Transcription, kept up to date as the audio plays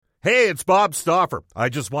Hey, it's Bob Stauffer. I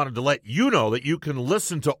just wanted to let you know that you can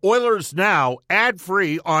listen to Oilers Now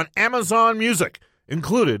ad-free on Amazon Music,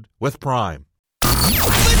 included with Prime.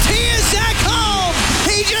 Matthias Ekholm!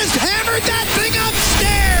 He just hammered that thing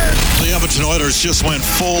upstairs! The Edmonton Oilers just went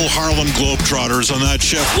full Harlem Globetrotters on that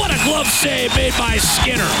shift. What a glove save made by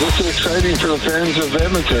Skinner. This is exciting for the fans of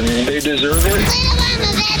Edmonton. They deserve it.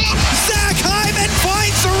 Zach Hyman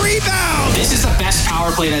finds the rebound! This is the best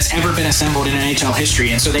power play that's ever been assembled in NHL history,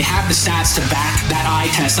 and so they have the stats to back that eye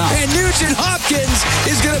test up. And Nugent Hopkins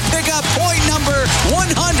is going to pick up point number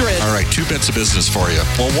 100. All right, 2 bits of business for you.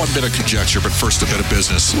 Well, 1 bit of conjecture, but first a bit of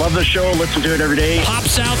business. Love the show. Listen to it every day.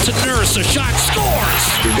 Pops out to Nurse. A shot scores.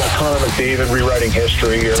 We've got Connor McDavid rewriting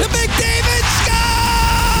history here. To McDavid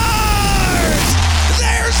scores!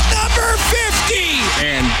 There's number 50!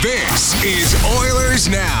 And this is Oilers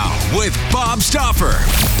Now with Bob Stauffer.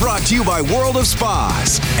 Brought to you by World of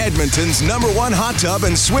Spas, Edmonton's #1 hot tub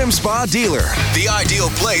and swim spa dealer. The ideal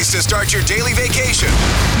place to start your daily vacation.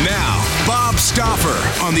 Now, Bob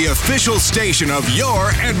Stauffer on the official station of your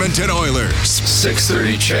Edmonton Oilers.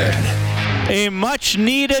 6:30 CHED. A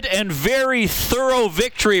much-needed and very thorough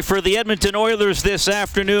victory for the Edmonton Oilers this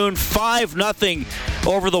afternoon. 5-0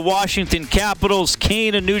 over the Washington Capitals.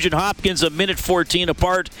 Kane and Nugent Hopkins a minute 14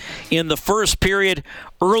 apart in the first period.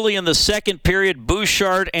 Early in the second period,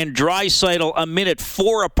 Bouchard and Draisaitl a minute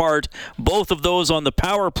 4 apart, both of those on the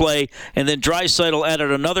power play, and then Draisaitl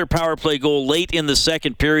added another power play goal late in the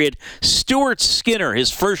second period. Stuart Skinner,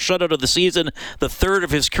 his first shutout of the season, the third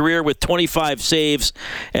of his career with 25 saves,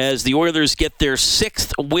 as the Oilers get their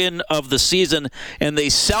 6th win of the season, and they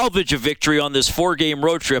salvage a victory on this 4-game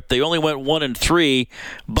road trip. They only went 1-3,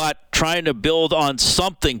 but trying to build on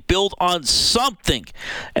something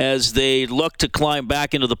as they look to climb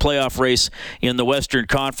back into the playoff race in the Western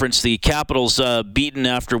Conference. The Capitals beaten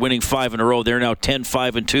after winning 5 in a row. They're now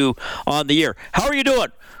 10-5-2 on the year. How are you doing?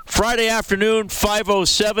 Friday afternoon,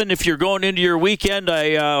 5:07. If you're going into your weekend,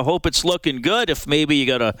 I hope it's looking good. If maybe you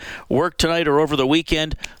got to work tonight or over the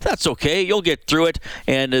weekend, that's okay. You'll get through it.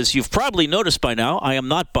 And as you've probably noticed by now, I am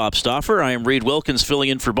not Bob Stauffer. I am Reid Wilkins filling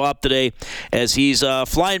in for Bob today as he's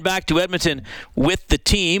flying back to Edmonton with the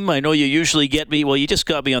team. I know you usually get me, well, you just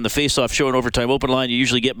got me on the Face-Off Show and Overtime Open Line. You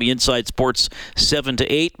usually get me Inside Sports 7 to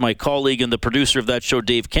 8. My colleague and the producer of that show,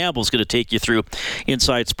 Dave Campbell, is going to take you through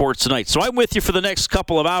Inside Sports tonight. So I'm with you for the next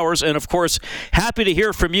couple of hours. And, of course, happy to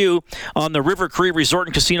hear from you on the River Cree Resort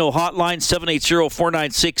and Casino hotline,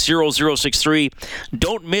 780-496-0063.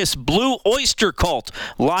 Don't miss Blue Oyster Cult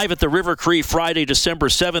live at the River Cree Friday, December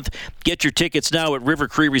 7th. Get your tickets now at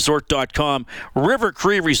rivercreeresort.com. River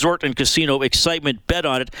Cree Resort and Casino, excitement, bet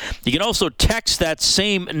on it. You can also text that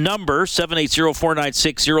same number,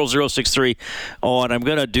 780-496-0063. Oh, and I'm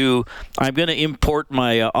going to import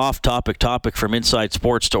my off-topic topic from Inside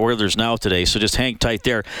Sports to Oilers Now today, so just hang tight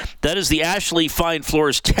there. That is the Ashley Fine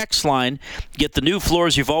Floors text line. Get the new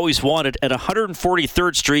floors you've always wanted at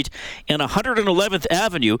 143rd Street and 111th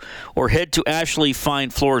Avenue, or head to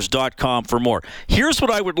ashleyfinefloors.com for more. Here's what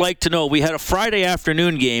I would like to know. We had a Friday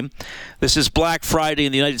afternoon game. This is Black Friday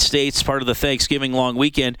in the United States, part of the Thanksgiving long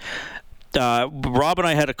weekend. Rob and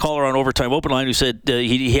I had a caller on Overtime Open Line who said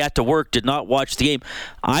he had to work, did not watch the game.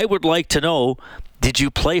 I would like to know, did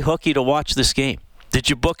you play hooky to watch this game? Did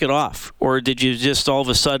you book it off, or did you just all of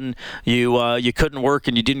a sudden you couldn't work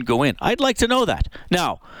and you didn't go in? I'd like to know that.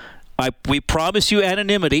 Now, we promise you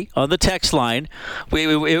anonymity on the text line.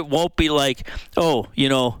 It won't be like,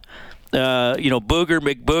 Booger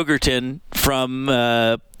McBoogerton from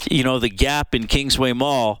the Gap in Kingsway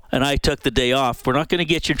Mall, and I took the day off. We're not going to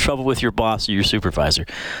get you in trouble with your boss or your supervisor.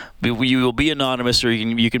 You will be anonymous, or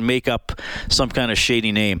you can make up some kind of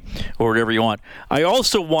shady name or whatever you want. I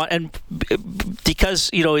also want, and because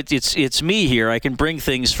it's me here, I can bring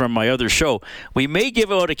things from my other show. We may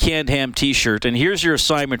give out a Canned Ham T-shirt, and here's your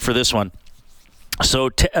assignment for this one. So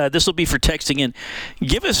this will be for texting in.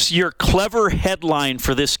 Give us your clever headline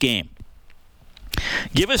for this game.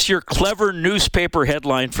 Give us your clever newspaper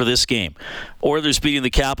headline for this game. Oilers beating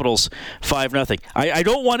the Capitals 5-0. I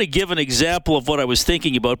don't want to give an example of what I was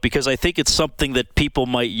thinking about, because I think it's something that people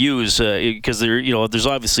might use, because there's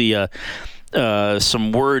obviously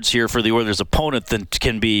some words here for the Oilers' opponent that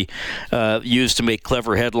can be used to make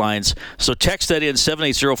clever headlines. So text that in,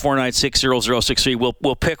 780-496-0063.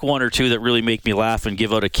 We'll pick one or two that really make me laugh and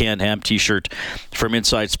give out a Canned Ham T-shirt from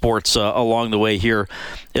Inside Sports along the way here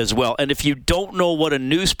as well. And if you don't know what a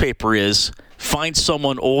newspaper is, find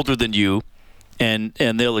someone older than you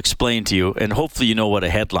and they'll explain to you, and hopefully you know what a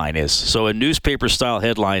headline is. So a newspaper-style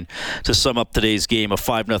headline to sum up today's game, a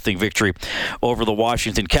 5-0 victory over the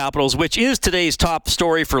Washington Capitals, which is today's top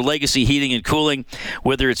story for Legacy Heating and Cooling.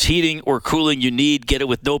 Whether it's heating or cooling you need, get it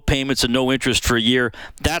with no payments and no interest for a year.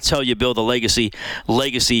 That's how you build a legacy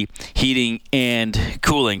heating and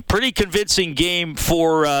cooling. Pretty convincing game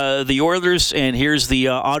for the Oilers, and here's the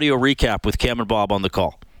audio recap with Cam and Bob on the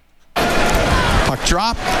call. Puck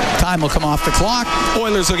drop. Time will come off the clock.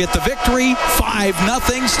 Oilers will get the victory.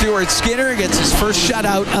 5-0. Stuart Skinner gets his first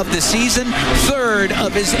shutout of the season, third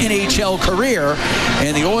of his NHL career.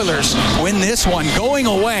 And the Oilers win this one going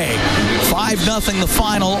away. 5-0 the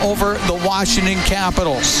final over the Washington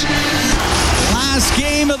Capitals. Last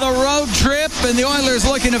game of the road trip, and the Oilers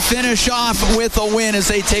looking to finish off with a win as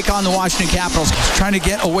they take on the Washington Capitals. Trying to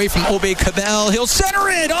get away from Obey Cabell. He'll center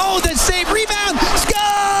it. Oh, the save. Rebound.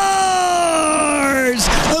 Scores!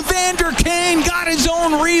 Evander Kane got his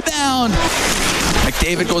own rebound.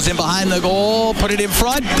 McDavid goes in behind the goal. Put it in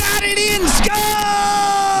front. Batted in.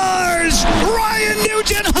 Scores! Ryan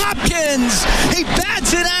Nugent-Hopkins. He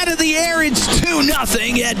bats it out of the air. It's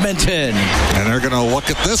 2-0 Edmonton. And they're going to look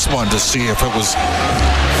at this one to see if it was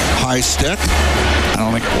high stick. I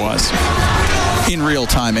don't think it was. In real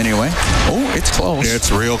time, anyway. Oh, it's close.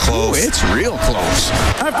 It's real close. Oh, it's real close.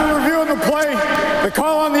 After reviewing the play, the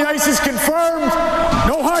call on the ice is confirmed.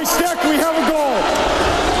 No high stick. We have a goal.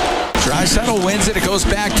 Draisaitl wins it. It goes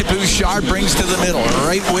back to Bouchard. Brings to the middle.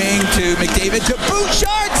 Right wing to McDavid. To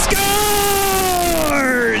Bouchard. Scores!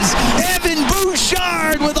 Evan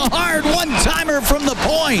Bouchard with a hard one-timer from the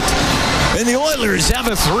point. And the Oilers have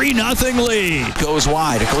a 3-0 lead. Goes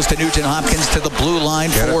wide. It goes to Nugent-Hopkins to the blue line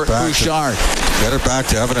for Bouchard. Get it back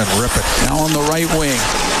to Evan and rip it. Now on the right wing.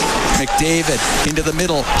 McDavid into the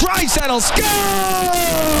middle. Draisaitl scores!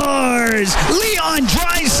 Leon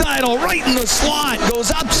Draisaitl right in the slot. Goes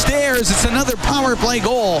upstairs. It's another power play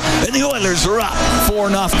goal. And the Oilers are up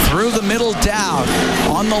 4-0. Through the middle down.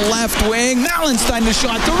 On the left wing. Malenstein the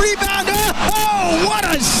shot. The rebound. Oh, what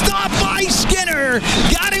a stop by Skinner.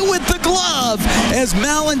 Got it with the glove as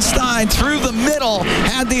Malenstein through the middle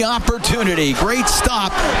had the opportunity. Great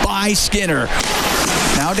stop by Skinner.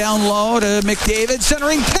 Now down low to McDavid.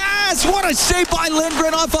 Centering pass. What a save by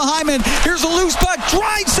Lindgren off of Hyman. Here's a loose puck.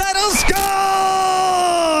 Draisaitl scores!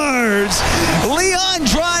 Leon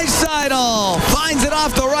Draisaitl finds it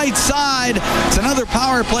off the right side. It's another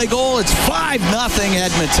power play goal. It's 5-0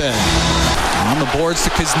 Edmonton. On the boards to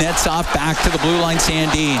Kuznetsov. Back to the blue line,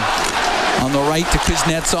 Sandin. On the right to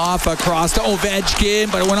Kuznetsov, across to Ovechkin,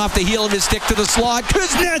 but it went off the heel of his stick to the slot.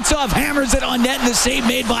 Kuznetsov hammers it on net, and the save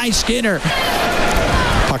made by Skinner.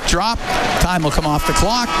 Puck drop. Time will come off the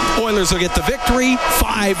clock. Oilers will get the victory.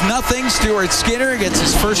 5-0. Stuart Skinner gets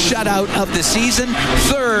his first shutout of the season,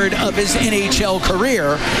 third of his NHL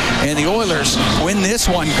career. And the Oilers win this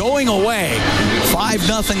one going away.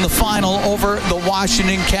 5-0 the final over the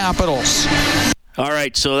Washington Capitals. All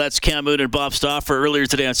right, so that's Cam Moon and Bob Stauffer earlier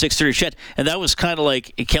today on 6:30 Chet, and that was kind of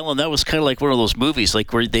like, Kellen, that was kind of like one of those movies,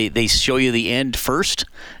 like where they show you the end first,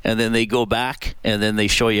 and then they go back, and then they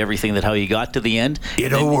show you everything that how you got to the end.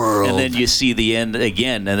 In a world. And then you see the end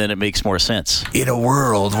again, and then it makes more sense. In a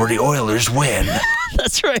world where the Oilers win.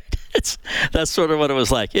 That's right. That's sort of what it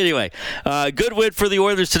was like. Anyway, good win for the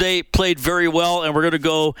Oilers today. Played very well, and we're going to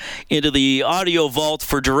go into the audio vault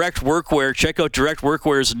for Direct Workwear. Check out Direct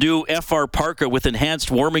Workwear's new FR Parka with enhanced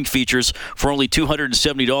warming features for only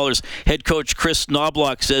 $270. Head coach Chris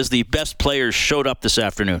Knobloch says the best players showed up this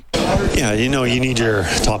afternoon. Yeah, you need your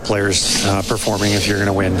top players performing if you're going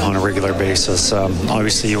to win on a regular basis.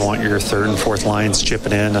 Obviously, you want your third and fourth lines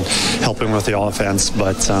chipping in and helping with the offense,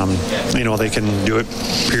 but they can do it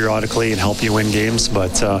periodically and help you win games,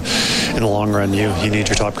 but in the long run, you need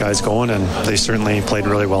your top guys going, and they certainly played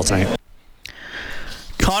really well tonight.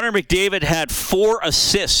 Connor McDavid had 4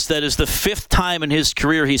 assists. That is the 5th time in his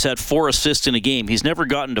career he's had 4 assists in a game. He's never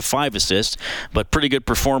gotten to 5 assists, but pretty good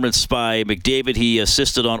performance by McDavid. He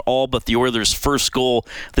assisted on all but the Oilers' first goal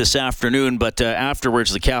this afternoon, but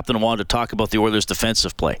afterwards the captain wanted to talk about the Oilers'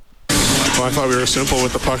 defensive play. Well, I thought we were simple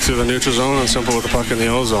with the puck through the neutral zone and simple with the puck in the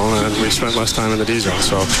O zone, and we spent less time in the D zone.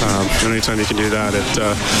 So anytime you can do that,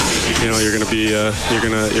 you're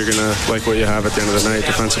going to like what you have at the end of the night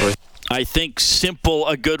defensively. I think simple,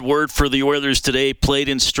 a good word for the Oilers today. Played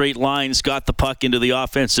in straight lines, got the puck into the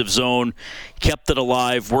offensive zone, kept it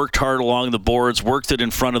alive, worked hard along the boards, worked it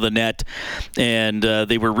in front of the net, and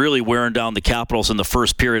they were really wearing down the Capitals in the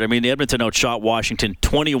first period. I mean, Edmonton outshot Washington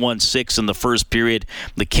 21-6 in the first period.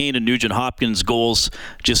 The Kane and Nugent-Hopkins goals,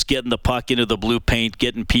 just getting the puck into the blue paint,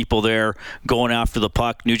 getting people there, going after the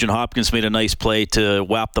puck. Nugent-Hopkins made a nice play to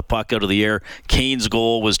whap the puck out of the air. Kane's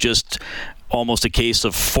goal was just almost a case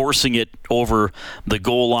of forcing it over the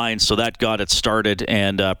goal line, so that got it started,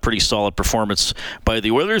 and a pretty solid performance by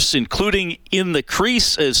the Oilers, including in the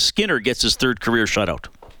crease as Skinner gets his third career shutout.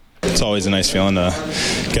 It's always a nice feeling to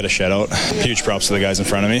get a shutout. Huge props to the guys in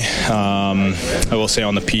front of me. I will say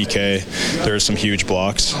on the PK, there's some huge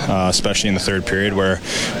blocks, especially in the third period where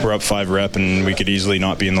we're up 5 and we could easily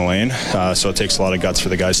not be in the lane. So it takes a lot of guts for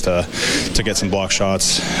the guys to get some block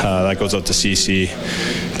shots. That goes out to CC,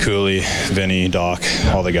 Cooley, Vinny, Doc,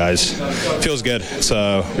 all the guys. Feels good.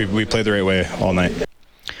 We played the right way all night.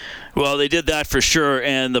 Well, they did that for sure,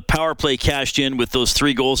 and the power play cashed in with those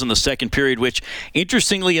 3 goals in the second period, which,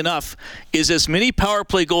 interestingly enough, is as many power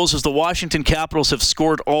play goals as the Washington Capitals have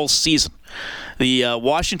scored all season. The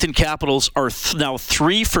Washington Capitals are now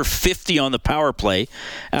 3 for 50 on the power play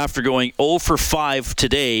after going 0 for 5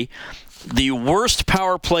 today. The worst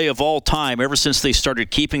power play of all time, ever since they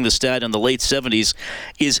started keeping the stat in the late 70s,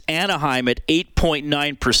 is Anaheim at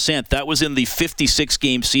 8.9%. That was in the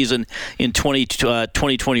 56-game season in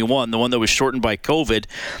 2021, the one that was shortened by COVID.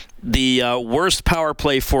 The worst power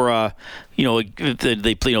play for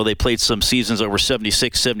they played some seasons that were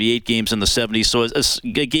 76, 78 games in the 70s. So a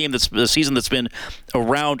season that's been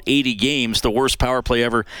around 80 games, the worst power play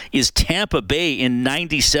ever is Tampa Bay in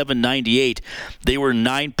 97-98. They were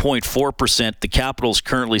 9.4%. The Capitals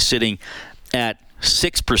currently sitting at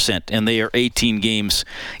 6%, and they are 18 games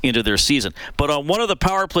into their season. But on one of the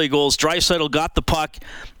power play goals, Draisaitl got the puck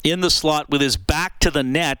in the slot with his back to the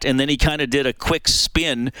net, and then he kind of did a quick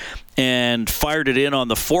spin and fired it in on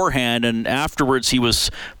the forehand, and afterwards he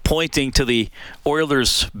was pointing to the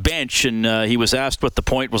Oilers bench, and he was asked what the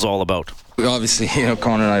point was all about. Obviously,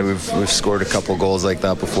 Connor and I, we've scored a couple goals like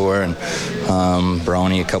that before, and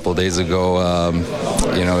Brownie a couple days ago,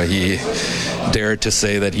 he dared to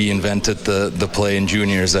say that he invented the play in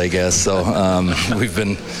juniors, I guess. So we've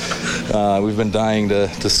been dying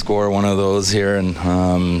to score one of those here, and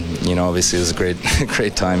obviously it was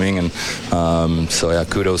great timing, and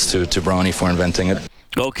kudos to Brownie for inventing it.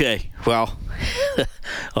 Okay, well,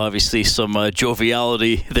 obviously some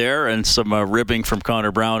joviality there and some ribbing from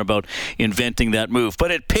Connor Brown about inventing that move.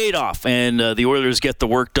 But it paid off, and the Oilers get the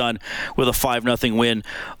work done with a 5-0 win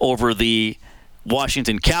over the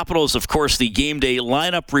Washington Capitals. Of course, the game day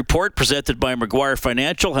lineup report presented by Maguire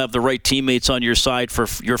Financial. Have the right teammates on your side for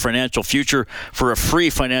your financial future. For a free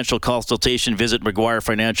financial consultation, visit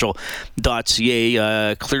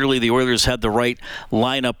maguirefinancial.ca. Clearly, the Oilers had the right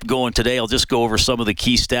lineup going today. I'll just go over some of the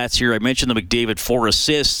key stats here. I mentioned the McDavid 4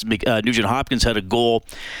 assists. Nugent-Hopkins had a goal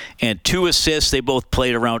and 2 assists. They both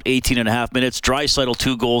played around 18.5 minutes. Draisaitl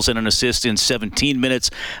 2 goals and an assist in 17 minutes.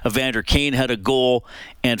 Evander Kane had a goal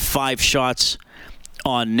and 5 shots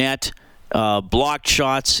on net. Blocked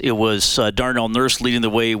shots, it was Darnell Nurse leading the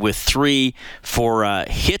way with 3. For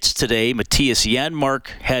hits today, Matthias Janmark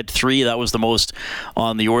had 3. That was the most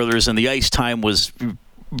on the Oilers, and the ice time was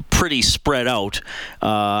pretty spread out.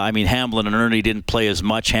 Hamlin and Ernie didn't play as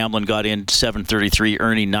much. Hamlin got in 7:33,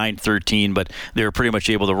 Ernie 9:13, but they were pretty much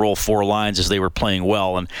able to roll 4 lines as they were playing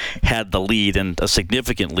well and had the lead, and a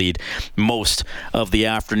significant lead most of the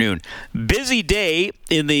afternoon. Busy day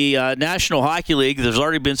in the National Hockey League. There's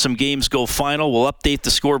already been some games go final. We'll update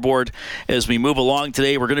the scoreboard as we move along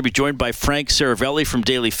today. We're going to be joined by Frank Saravelli from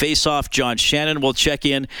Daily Faceoff. John Shannon will check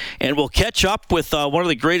in, and we'll catch up with one of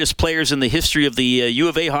the greatest players in the history of the U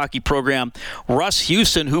of A hockey program, Russ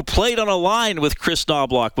Houston, who played on a line with Chris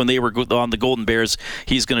Knobloch when they were on the Golden Bears.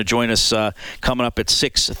 He's going to join us coming up at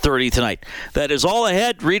 6:30 tonight. That is all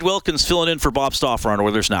ahead. Reid Wilkins filling in for Bob Stauffer on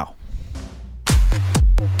Oilers Now.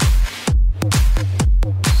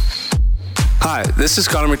 Hi, this is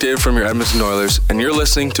Connor McDavid from your Edmonton Oilers, and you're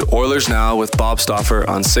listening to Oilers Now with Bob Stauffer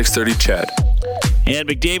on 630 CHED. And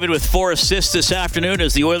McDavid with 4 assists this afternoon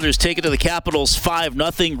as the Oilers take it to the Capitals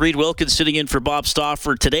 5-0. Reid Wilkins sitting in for Bob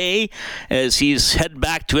Stauffer today as he's heading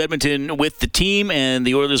back to Edmonton with the team, and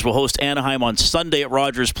the Oilers will host Anaheim on Sunday at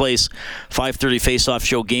Rogers Place. 5:30 face-off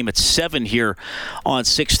show game at 7 here on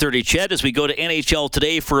 630 CHED as we go to NHL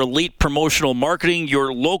Today for Elite Promotional Marketing.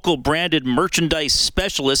 Your local branded merchandise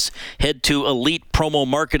specialists. Head to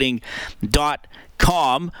elitepromomarketing.com.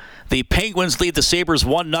 calm. The Penguins lead the Sabres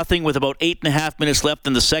 1-0 with about 8.5 minutes left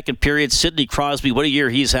in the second period. Sidney Crosby, what a year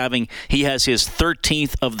he's having. He has his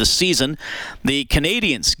 13th of the season. The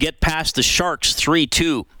Canadiens get past the Sharks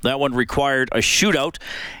 3-2. That one required a shootout.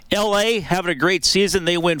 LA having a great season.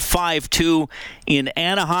 They win 5-2 in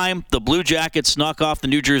Anaheim. The Blue Jackets knock off the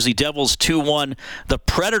New Jersey Devils 2-1. The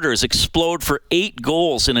Predators explode for 8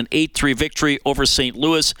 goals in an 8-3 victory over St.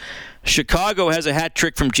 Louis. Chicago has a hat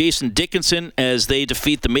trick from Jason Dickinson as they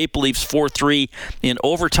defeat the Maple Leafs 4-3 in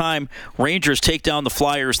overtime. Rangers take down the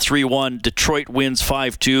Flyers 3-1. Detroit wins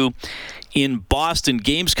 5-2. In Boston,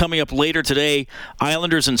 games coming up later today.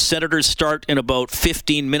 Islanders and Senators start in about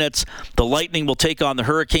 15 minutes. The Lightning will take on the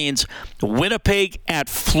Hurricanes. Winnipeg at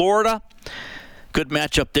Florida. Good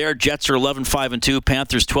matchup there. Jets are 11-5-2.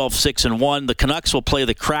 Panthers 12-6-1. The Canucks will play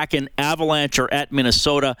the Kraken. Avalanche are at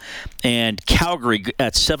Minnesota. And Calgary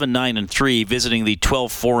at 7-9-3, visiting the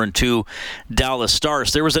 12-4-2 Dallas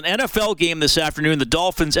Stars. There was an NFL game this afternoon. The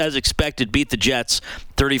Dolphins, as expected, beat the Jets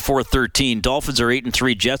 34-13. Dolphins are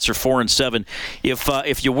 8-3. Jets are 4-7.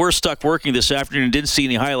 If you were stuck working this afternoon and didn't see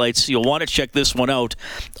any highlights, you'll want to check this one out.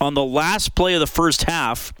 On the last play of the first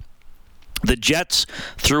half, the Jets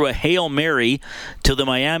threw a Hail Mary to the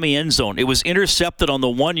Miami end zone. It was intercepted on the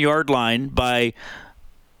 1-yard line by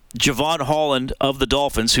Javon Holland of the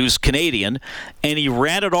Dolphins, who's Canadian, and he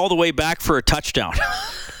ran it all the way back for a touchdown.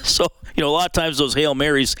 So, a lot of times those Hail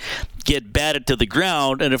Marys get batted to the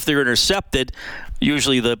ground, and if they're intercepted,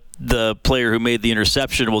 usually the player who made the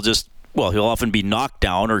interception will he'll often be knocked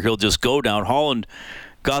down or he'll just go down. Holland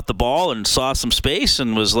got the ball and saw some space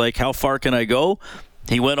and was like, how far can I go?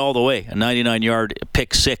 He went all the way, a 99-yard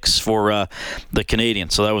pick six for the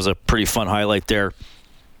Canadians. So that was a pretty fun highlight there.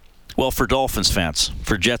 Well, for Dolphins fans.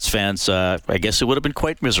 For Jets fans, I guess it would have been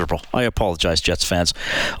quite miserable. I apologize, Jets fans.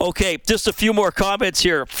 Okay, just a few more comments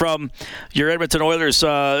here from your Edmonton Oilers.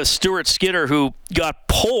 Stuart Skinner, who got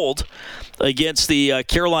pulled against the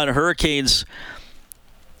Carolina Hurricanes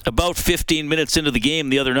about 15 minutes into the game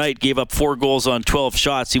the other night, gave up 4 goals on 12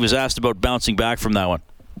 shots. He was asked about bouncing back from that one.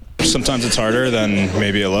 Sometimes it's harder than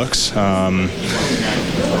maybe it looks.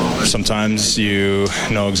 Sometimes you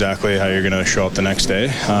know exactly how you're going to show up the next day.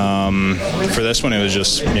 For this one, it was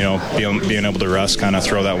just, being able to rest, kind of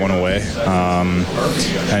throw that one away.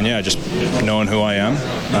 Just knowing who I am,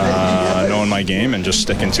 knowing my game, and just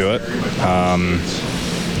sticking to it.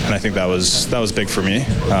 And I think that was big for me.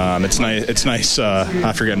 It's nice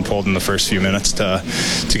after getting pulled in the first few minutes to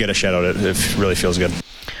get a shutout. It really feels good.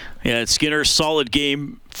 Yeah, Skinner, solid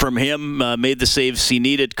game from him. Made the saves he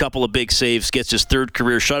needed. Couple of big saves. Gets his 3rd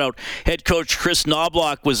career shutout. Head coach Chris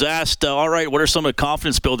Knobloch was asked, all right, what are some of the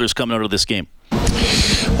confidence builders coming out of this game?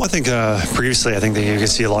 Well, I think previously, I think that you could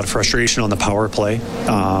see a lot of frustration on the power play.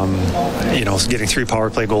 Getting 3 power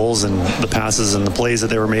play goals and the passes and the plays that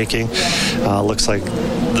they were making. Looks like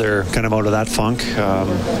they're kind of out of that funk.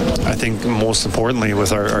 I think most importantly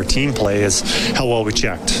with our team play is how well we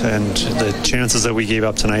checked and the chances that we gave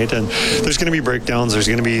up tonight. And there's going to be breakdowns. There's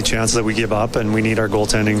going to be chances that we give up, and we need our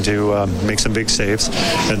goaltending to make some big saves.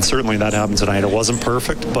 And certainly that happened tonight. It wasn't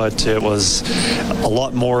perfect, but it was a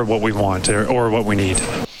lot more of what we want or what we need.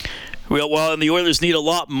 Well, and the Oilers need a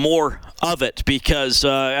lot more of it because,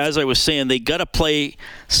 as I was saying, they got to play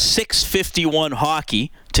 .651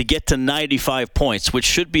 hockey to get to 95 points, which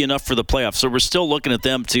should be enough for the playoffs. So we're still looking at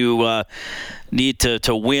them to need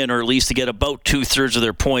to win, or at least to get about 2/3 of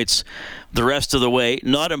their points the rest of the way.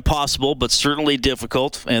 Not impossible, but certainly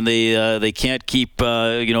difficult, and they can't keep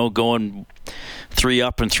going 3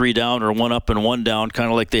 up and 3 down, or 1 up and 1 down, kind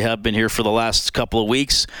of like they have been here for the last couple of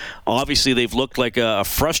weeks. Obviously, they've looked like a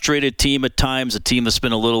frustrated team at times, a team that's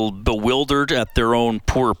been a little bewildered at their own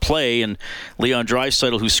poor play. And Leon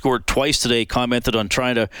Draisaitl, who scored twice today, commented on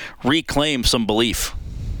trying to reclaim some belief.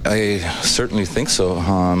 I certainly think so.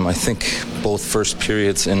 I think both first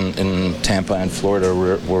periods in Tampa and Florida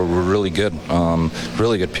were really good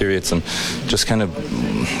periods, and just kind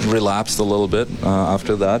of relapsed a little bit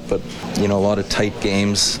after that. But a lot of tight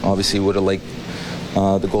games. Obviously, would have liked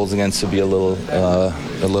the goals against to be a little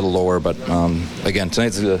lower. But again,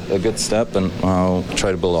 tonight's a good step, and I'll try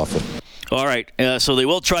to build off it. All right, so they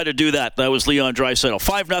will try to do that. That was Leon Draisaitl.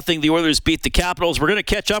 5-0, the Oilers beat the Capitals. We're going to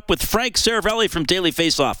catch up with Frank Saravelli from Daily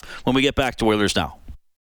Faceoff when we get back to Oilers Now.